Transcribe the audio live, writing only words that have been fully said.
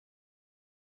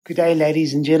Good day,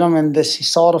 ladies and gentlemen. This is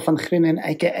Sarah van Grinnen,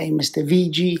 aka Mr.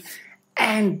 VG,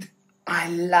 and I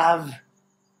love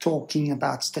talking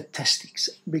about statistics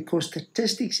because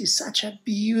statistics is such a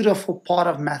beautiful part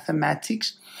of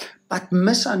mathematics, but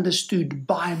misunderstood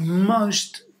by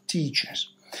most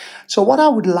teachers. So what I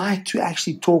would like to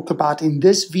actually talk about in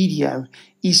this video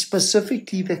is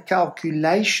specifically the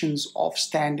calculations of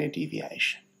standard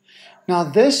deviation. Now,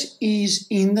 this is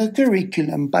in the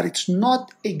curriculum, but it's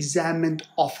not examined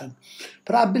often.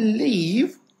 But I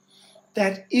believe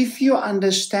that if you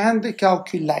understand the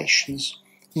calculations,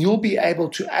 you'll be able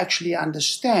to actually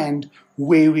understand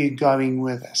where we're going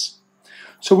with this.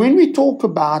 So when we talk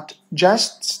about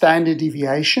just standard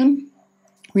deviation,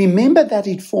 remember that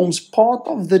it forms part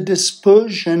of the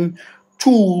dispersion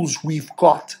tools we've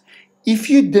got. If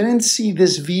you didn't see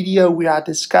this video where I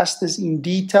discussed this in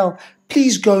detail,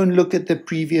 please go and look at the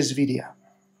previous video.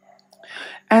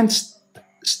 And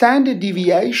standard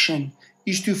deviation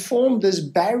is to form this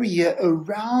barrier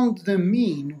around the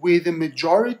mean where the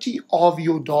majority of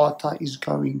your data is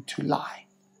going to lie.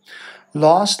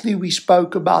 Lastly, we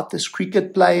spoke about this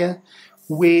cricket player,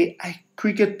 where a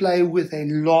cricket player with a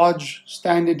large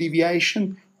standard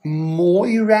deviation, more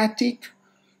erratic,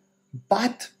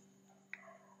 but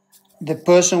the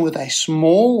person with a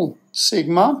small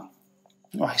sigma,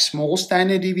 or a small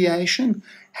standard deviation,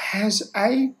 has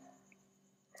a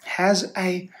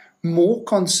more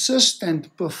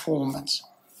consistent performance.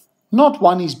 Not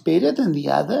one is better than the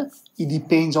other. It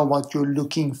depends on what you're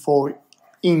looking for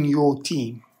in your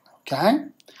team. Okay?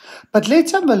 But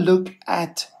let's have a look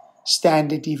at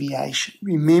standard deviation.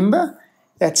 Remember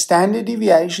that standard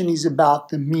deviation is about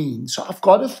the mean. So I've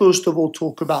got to first of all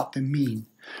talk about the mean.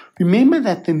 Remember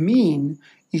that the mean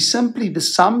is simply the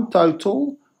sum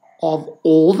total of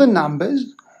all the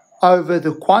numbers over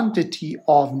the quantity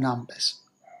of numbers,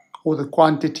 or the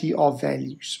quantity of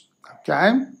values.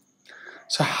 Okay?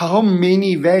 So how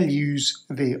many values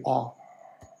there are.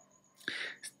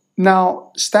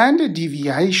 Now, standard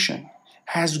deviation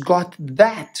has got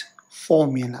that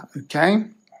formula, okay?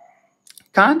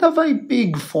 Kind of a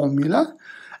big formula,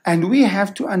 and we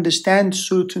have to understand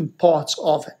certain parts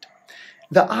of it.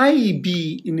 The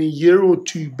IEB in a year or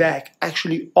two back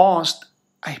actually asked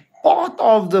a part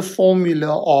of the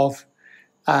formula of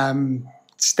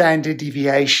standard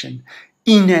deviation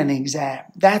in an exam.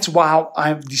 That's why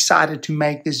I've decided to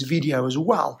make this video as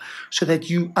well, so that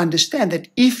you understand that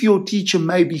if your teacher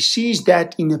maybe sees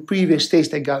that in a previous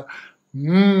test, they go,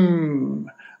 I'm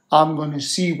going to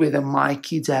see whether my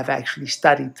kids have actually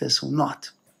studied this or not.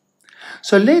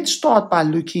 So let's start by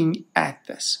looking at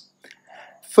this.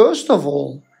 First of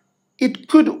all, it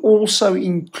could also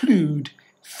include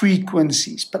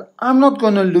frequencies, but I'm not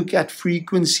going to look at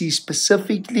frequencies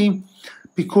specifically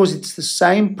because it's the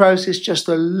same process, just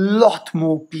a lot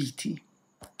more PT.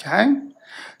 Okay?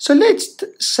 So let's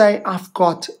say I've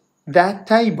got that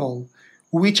table,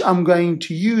 which I'm going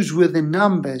to use with the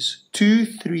numbers 2,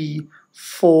 3,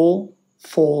 4,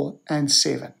 4, and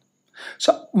 7.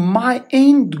 So my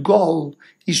end goal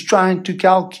is trying to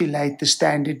calculate the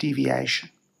standard deviation.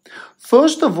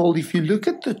 First of all, if you look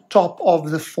at the top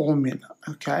of the formula,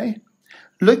 okay,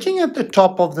 looking at the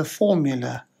top of the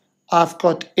formula, I've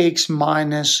got x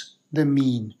minus the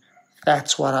mean.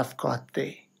 That's what I've got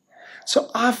there. So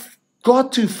I've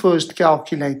got to first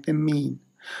calculate the mean.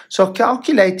 So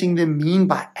calculating the mean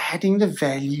by adding the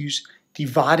values,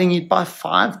 dividing it by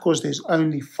 5, because there's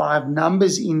only 5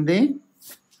 numbers in there,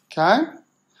 okay?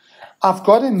 I've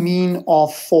got a mean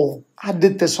of 4. I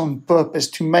did this on purpose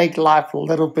to make life a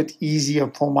little bit easier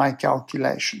for my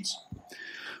calculations.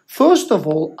 First of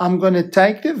all, I'm going to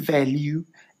take the value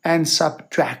and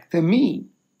subtract the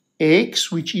mean.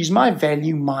 X, which is my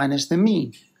value, minus the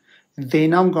mean.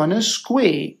 Then I'm going to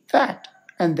square that,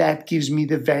 and that gives me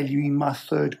the value in my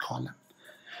third column.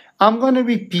 I'm going to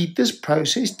repeat this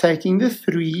process, taking the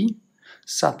 3,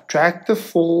 subtract the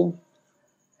 4,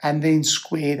 and then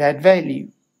square that value.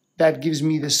 That gives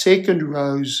me the second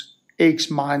row's x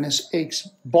minus x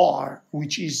bar,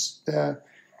 which is the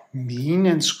mean,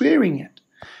 and squaring it.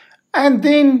 And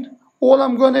then all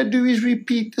I'm going to do is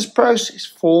repeat this process.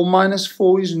 4 minus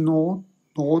 4 is 0.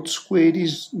 0 squared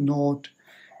is 0.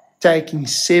 Taking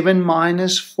 7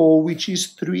 minus 4, which is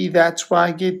 3. That's why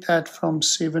I get that from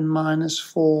 7 minus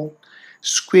 4.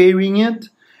 Squaring it,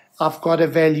 I've got a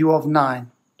value of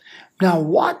 9. Now,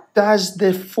 what does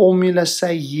the formula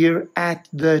say here at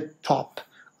the top?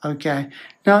 Okay.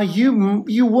 Now, you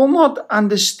will not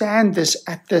understand this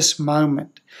at this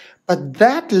moment, but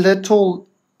that little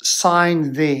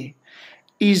sign there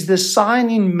is the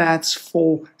sign in maths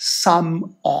for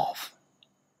sum of.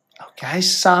 Okay,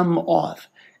 sum of.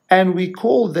 and we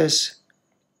call this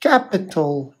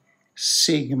capital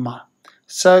sigma.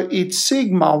 So it's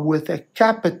sigma with a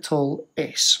capital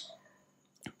S,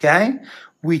 okay,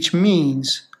 which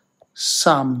means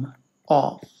sum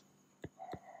of.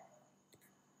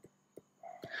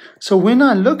 So when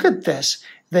I look at this,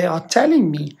 they are telling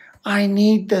me I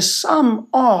need the sum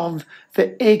of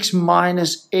the x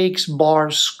minus x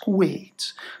bar squared.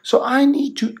 So I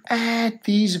need to add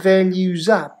these values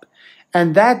up,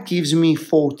 and that gives me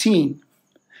 14.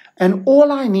 And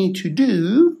all I need to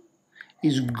do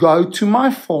is go to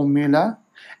my formula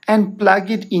and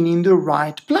plug it in the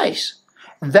right place.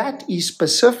 That is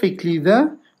specifically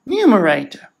the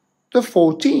numerator, the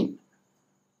 14.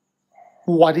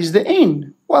 What is the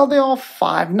n? Well, there are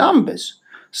 5 numbers.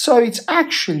 So it's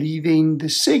actually then the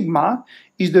sigma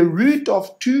is the root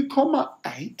of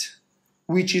 2,8,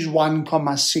 which is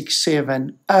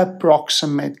 1,67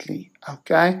 approximately.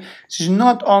 Okay, this is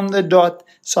not on the dot,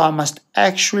 so I must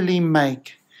actually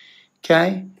make,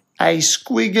 okay, a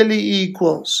squiggly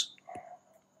equals,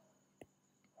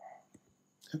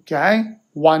 okay,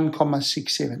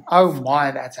 1,67. Oh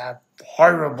my, that's a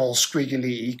horrible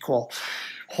squiggly equal.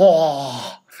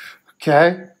 Oh,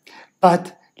 okay,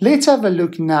 but let's have a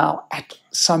look now at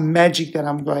some magic that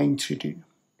I'm going to do.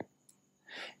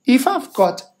 If I've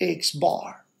got x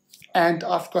bar and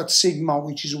I've got sigma,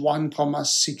 which is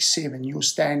 1,67, your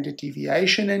standard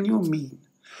deviation and your mean,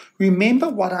 remember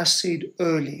what I said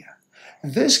earlier.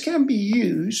 This can be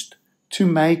used to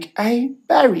make a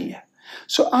barrier.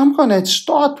 So I'm going to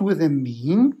start with a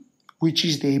mean, which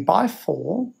is there by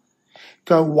 4,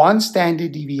 go 1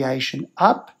 standard deviation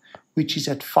up, which is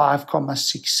at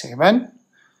 5,67,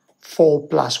 4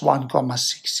 plus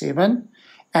 1,67,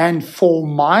 and 4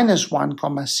 minus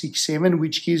 1,67,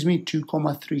 which gives me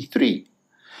 2,33.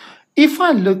 If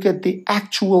I look at the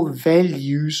actual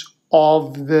values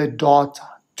of the data,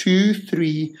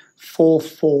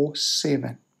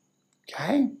 23447,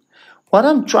 okay, what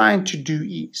I'm trying to do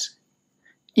is,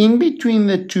 in between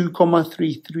the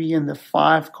 2,33 and the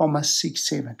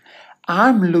 5,67,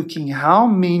 I'm looking how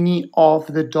many of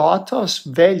the data's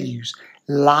values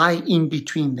lie in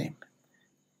between them.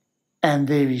 And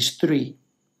there is 3.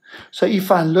 So if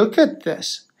I look at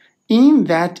this, in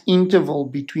that interval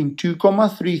between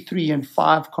 2,33 and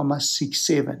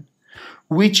 5,67,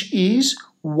 which is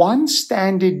 1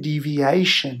 standard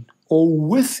deviation, or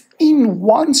within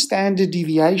 1 standard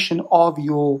deviation of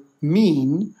your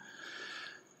mean,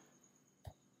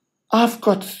 I've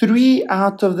got 3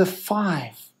 out of the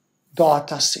 5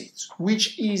 data sets,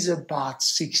 which is about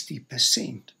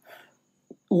 60%,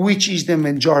 which is the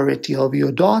majority of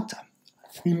your data.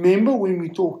 Remember when we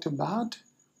talked about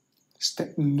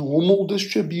normal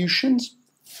distributions?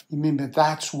 Remember,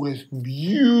 that's with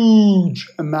huge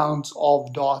amounts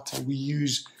of data. We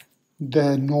use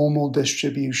the normal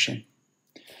distribution.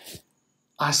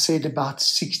 I said about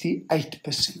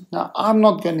 68%. Now, I'm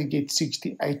not going to get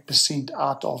 68%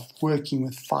 out of working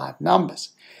with 5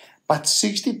 numbers. But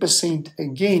 60%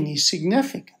 again is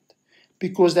significant,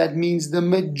 because that means the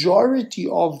majority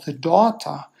of the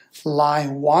data lie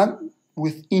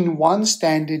within 1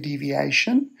 standard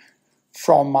deviation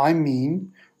from my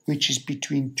mean, which is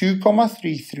between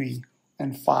 2,33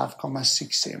 and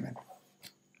 5,67.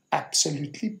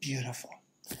 Absolutely beautiful.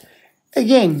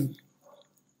 Again,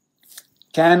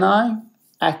 can I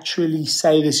actually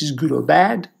say this is good or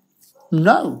bad?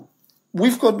 No.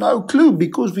 We've got no clue,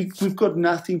 because we've got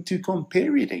nothing to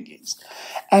compare it against.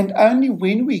 And only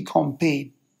when we compare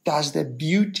does the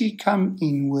beauty come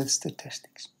in with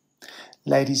statistics.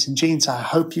 Ladies and gents, I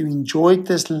hope you enjoyed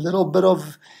this little bit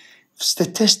of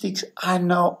statistics. I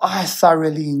know I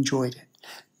thoroughly enjoyed it.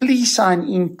 Please sign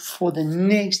in for the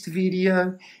next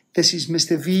video. This is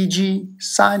Mr. VG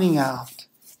signing out.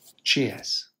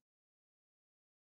 Cheers.